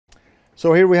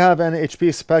So here we have an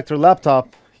HP Spectre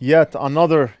laptop, yet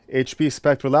another HP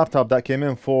Spectre laptop that came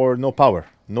in for no power,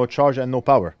 no charge and no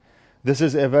power. This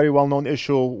is a very well-known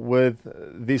issue with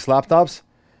these laptops,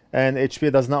 and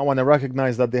HP does not want to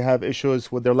recognize that they have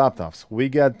issues with their laptops. We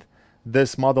get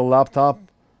this model laptop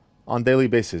on daily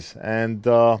basis, and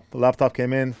the laptop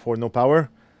came in for no power,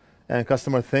 and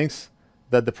customer thinks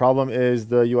that the problem is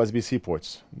the USB-C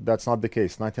ports. That's not the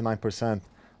case. 99%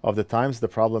 of the times the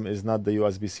problem is not the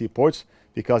USB-C ports,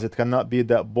 because it cannot be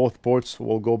that both ports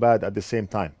will go bad at the same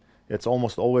time. It's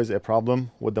almost always a problem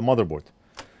with the motherboard.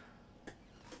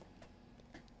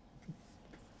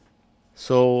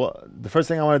 So the first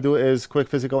thing I want to do is quick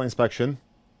physical inspection.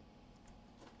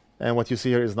 And what you see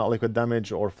here is not liquid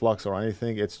damage or flux or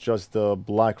anything. It's just the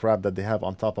black wrap that they have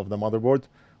on top of the motherboard.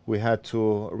 We had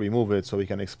to remove it so we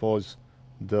can expose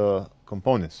the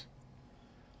components.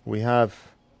 We have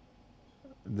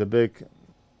the big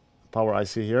power IC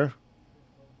here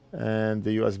and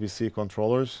the USB-C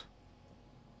controllers,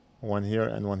 one here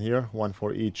and one here, one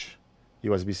for each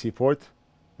USB-C port.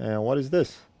 And what is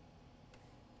this?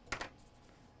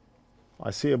 I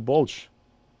see a bulge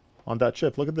on that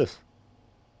chip. Look at this.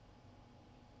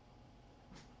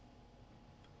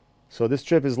 So this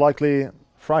chip is likely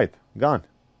fried, gone,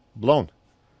 blown.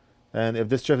 And if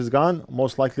this chip is gone,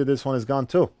 most likely this one is gone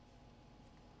too.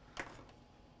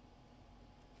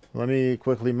 Let me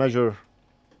quickly measure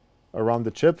around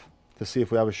the chip to see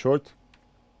if we have a short.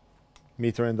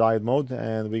 Meter in diode mode,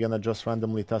 and we're gonna just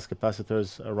randomly test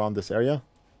capacitors around this area.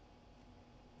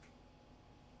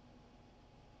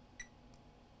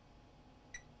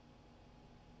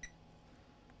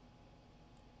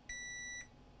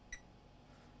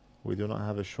 We do not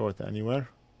have a short anywhere.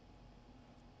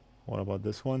 What about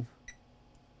this one?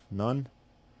 None.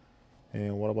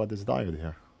 And what about this diode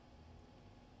here?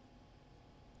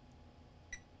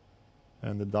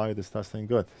 And the diode is testing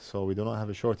good. So we do not have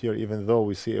a short here, even though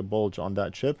we see a bulge on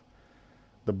that chip.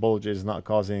 The bulge is not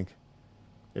causing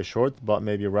a short, but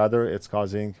maybe rather it's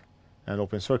causing an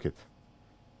open circuit.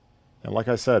 And like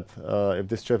I said, if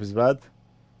this chip is bad,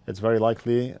 it's very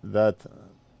likely that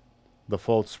the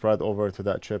fault spread over to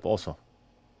that chip also.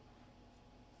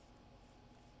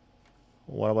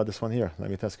 What about this one here? Let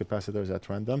me test capacitors at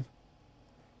random,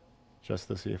 just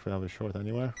to see if we have a short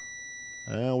anywhere.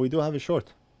 And we do have a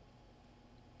short.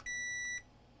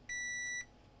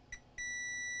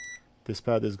 This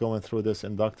pad is going through this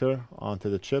inductor onto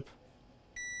the chip.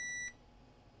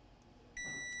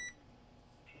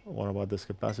 What about this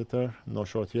capacitor? No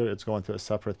short here. It's going to a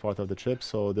separate part of the chip.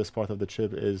 So this part of the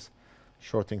chip is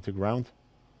shorting to ground,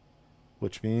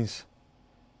 which means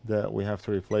that we have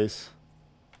to replace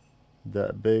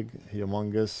that big,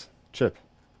 humongous chip.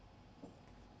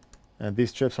 And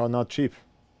these chips are not cheap.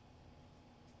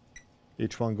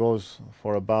 Each one goes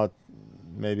for about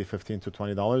maybe $15 to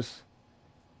 $20.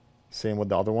 Same with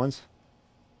the other ones.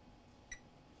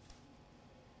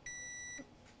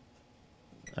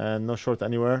 And no short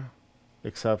anywhere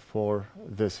except for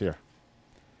this here.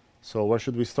 So where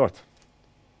should we start?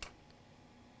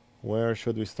 Where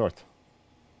should we start?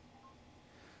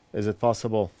 Is it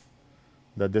possible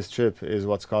that this chip is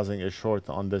what's causing a short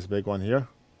on this big one here?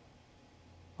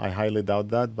 I highly doubt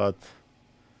that, but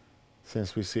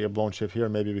since we see a blown chip here,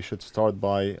 maybe we should start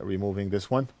by removing this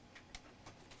one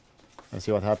and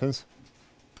see what happens.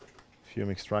 Fume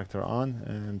extractor on,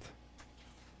 and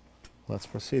let's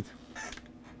proceed.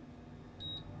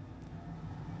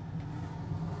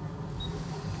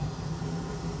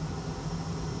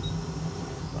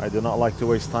 I do not like to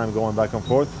waste time going back and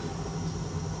forth,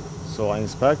 so I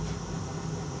inspect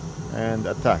and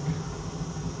attack.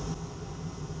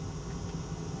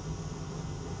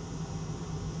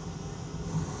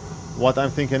 What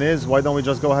I'm thinking is, why don't we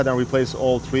just go ahead and replace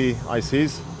all three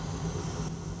ICs?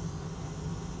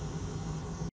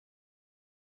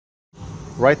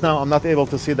 Right now I'm not able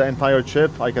to see the entire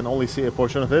chip, I can only see a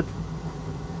portion of it.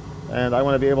 And I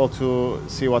want to be able to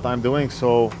see what I'm doing,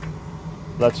 so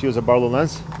let's use a Barlow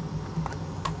lens.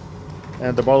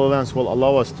 And the Barlow lens will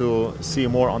allow us to see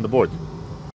more on the board.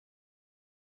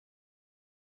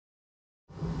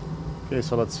 Okay,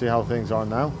 so let's see how things are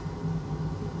now.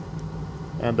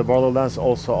 And the Barlow lens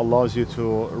also allows you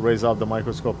to raise up the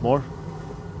microscope more.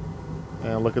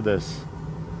 And look at this.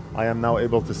 I am now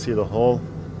able to see the whole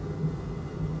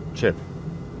chip.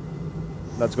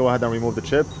 Let's go ahead and remove the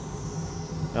chip.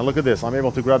 And look at this. I'm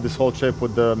able to grab this whole chip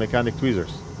with the mechanic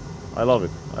tweezers. I love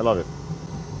it. I love it.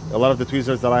 A lot of the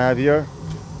tweezers that I have here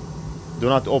do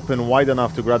not open wide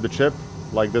enough to grab the chip,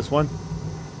 like this one.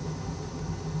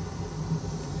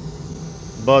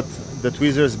 But the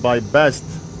tweezers by Best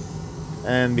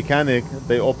and Mechanic,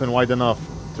 they open wide enough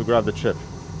to grab the chip.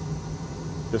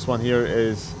 This one here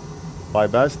is by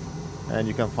Best, and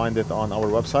you can find it on our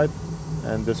website.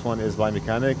 And this one is by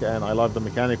Mechanic, and I love the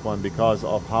Mechanic one because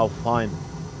of how fine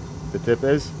the tip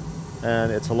is,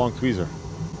 and it's a long tweezer.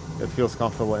 It feels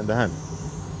comfortable in the hand.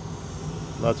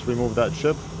 Let's remove that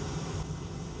chip.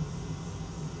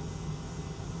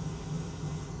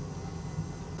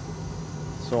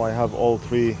 So I have all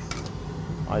three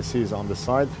ICs on the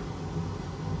side.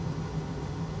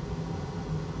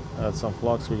 Add some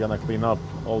flux. We're gonna clean up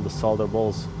all the solder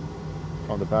balls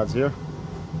from the pads here.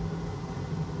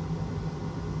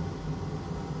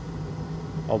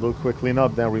 I'll do a quick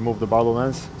cleanup, then remove the barrel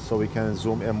lens so we can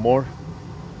zoom in more.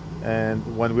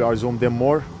 And when we are zoomed in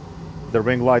more, the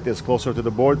ring light is closer to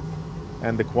the board,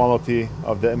 and the quality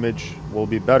of the image will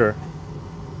be better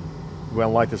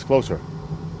when light is closer.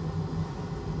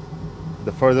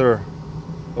 The further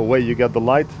away you get the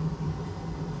light,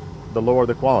 the lower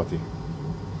the quality.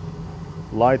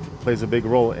 Light plays a big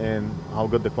role in how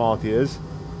good the quality is.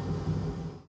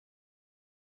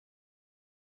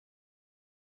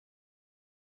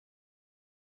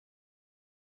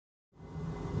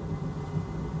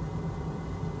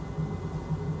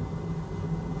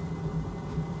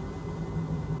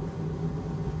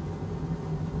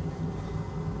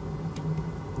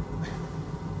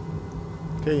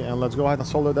 Okay, and let's go ahead and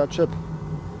solder that chip.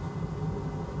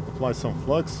 Apply some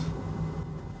flux.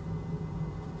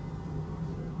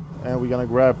 And we're gonna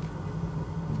grab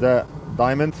the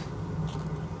diamond.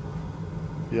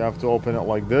 You have to open it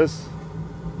like this,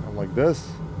 and like this,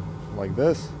 like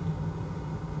this.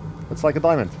 It's like a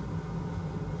diamond.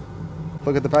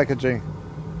 Look at the packaging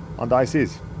on the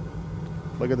ICs.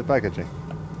 Look at the packaging.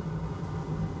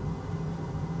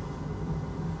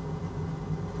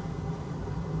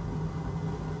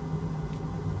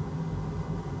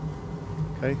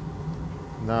 Okay,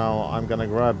 now I'm gonna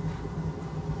grab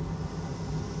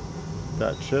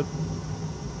that chip,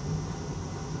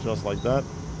 just like that.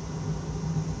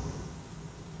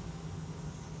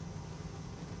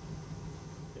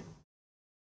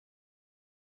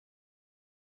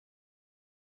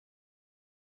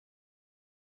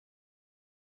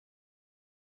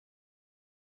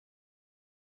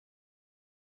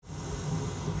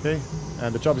 Okay,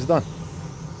 and the job is done.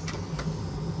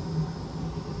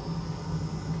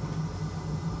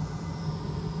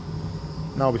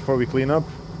 Now before we clean up,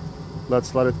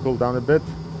 let's let it cool down a bit.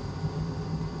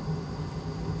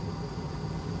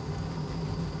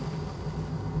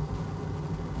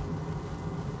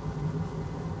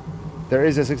 There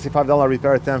is a $65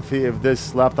 repair attempt fee if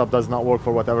this laptop does not work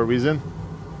for whatever reason.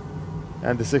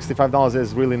 And the $65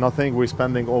 is really nothing. We're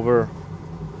spending over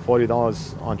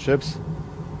 $40 on chips.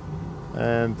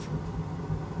 And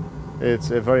it's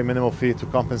a very minimal fee to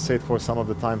compensate for some of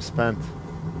the time spent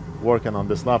working on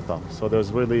this laptop. So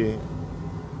there's really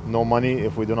no money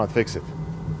if we do not fix it.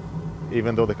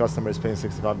 Even though the customer is paying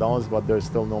 $65, but there's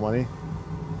still no money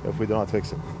if we do not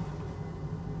fix it.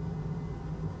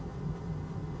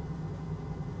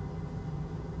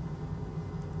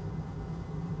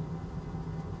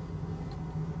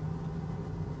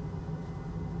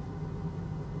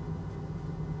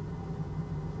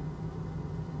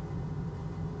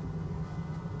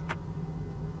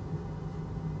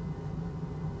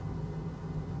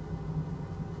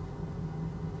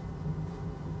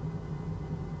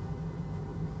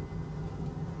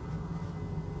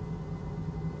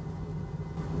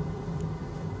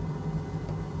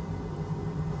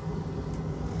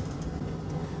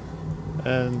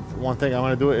 And one thing I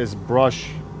want to do is brush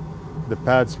the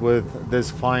pads with this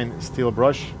fine steel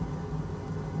brush.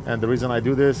 And the reason I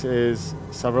do this is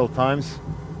several times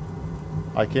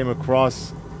I came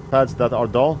across pads that are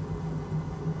dull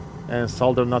and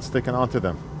solder not sticking onto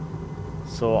them.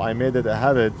 So I made it a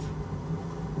habit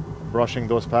brushing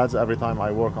those pads every time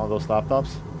I work on those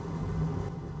laptops.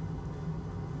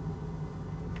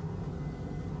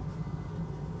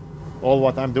 All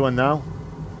what I'm doing now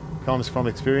comes from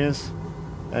experience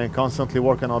and constantly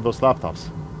working on those laptops.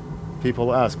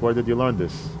 People ask, where did you learn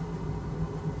this?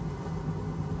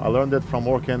 I learned it from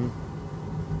working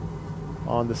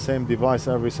on the same device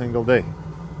every single day.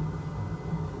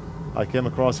 I came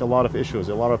across a lot of issues,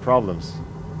 a lot of problems.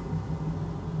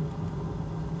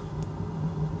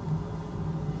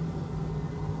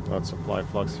 Let's apply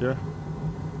flux here.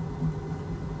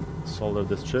 Solder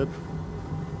this chip.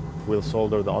 We'll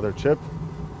solder the other chip.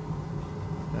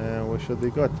 And we should be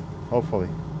good, hopefully.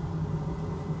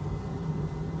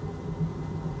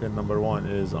 Pin number 1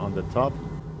 is on the top.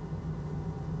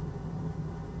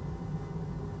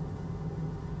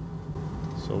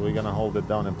 So we're gonna hold it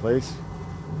down in place.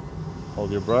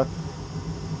 Hold your breath.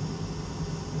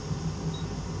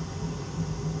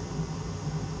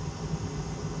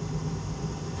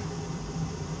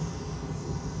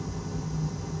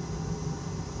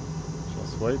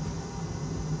 wait.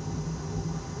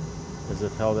 Is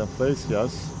it held in place?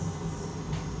 Yes.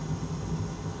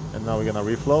 And now we're gonna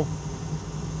reflow.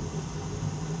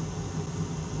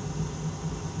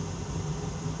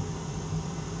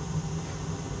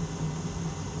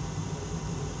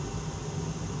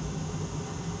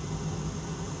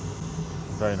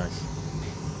 Very nice.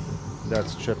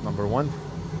 That's chip number 1.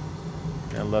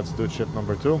 And let's do chip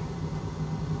number 2.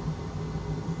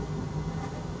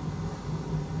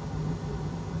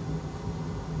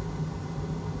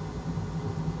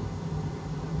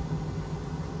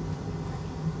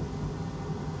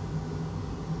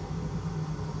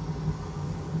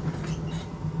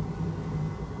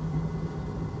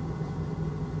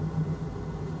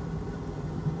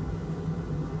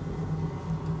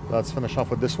 Let's finish off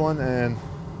with this one and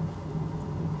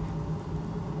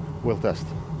we'll test.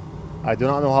 I do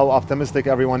not know how optimistic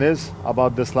everyone is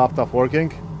about this laptop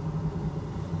working.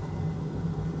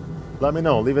 Let me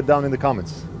know, leave it down in the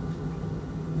comments.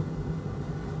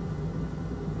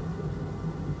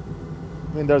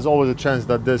 I mean, there's always a chance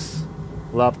that this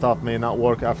laptop may not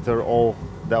work after all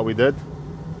that we did.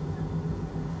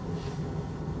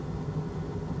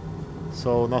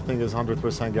 So nothing is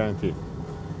 100% guaranteed.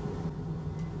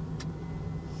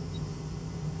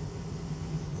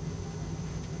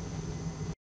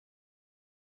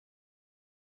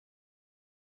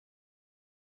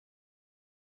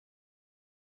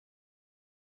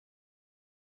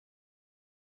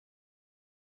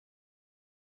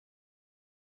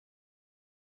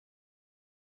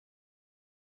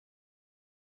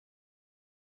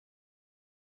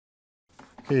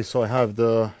 Okay, so I have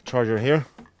the charger here.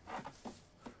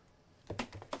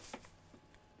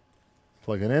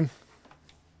 Plug it in.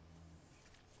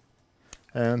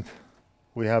 And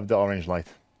we have the orange light,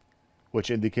 which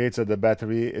indicates that the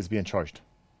battery is being charged.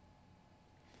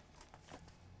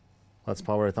 Let's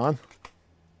power it on.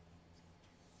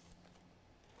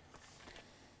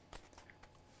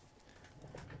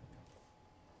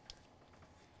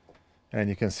 And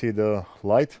you can see the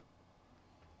light.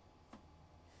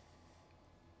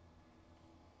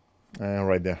 And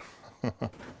right there.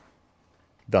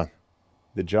 Done.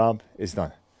 The job is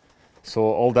done. So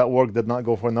all that work did not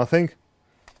go for nothing.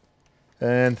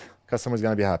 And customer's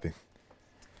gonna be happy.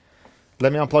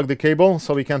 Let me unplug the cable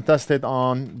so we can test it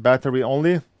on battery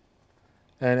only.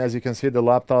 And as you can see, the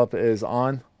laptop is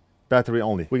on battery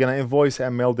only. We're gonna invoice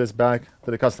and mail this back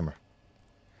to the customer.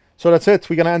 So that's it.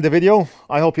 We're gonna end the video.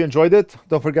 I hope you enjoyed it.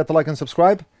 Don't forget to like and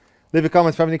subscribe. Leave a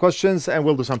comment if you have any questions, and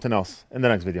we'll do something else in the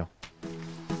next video.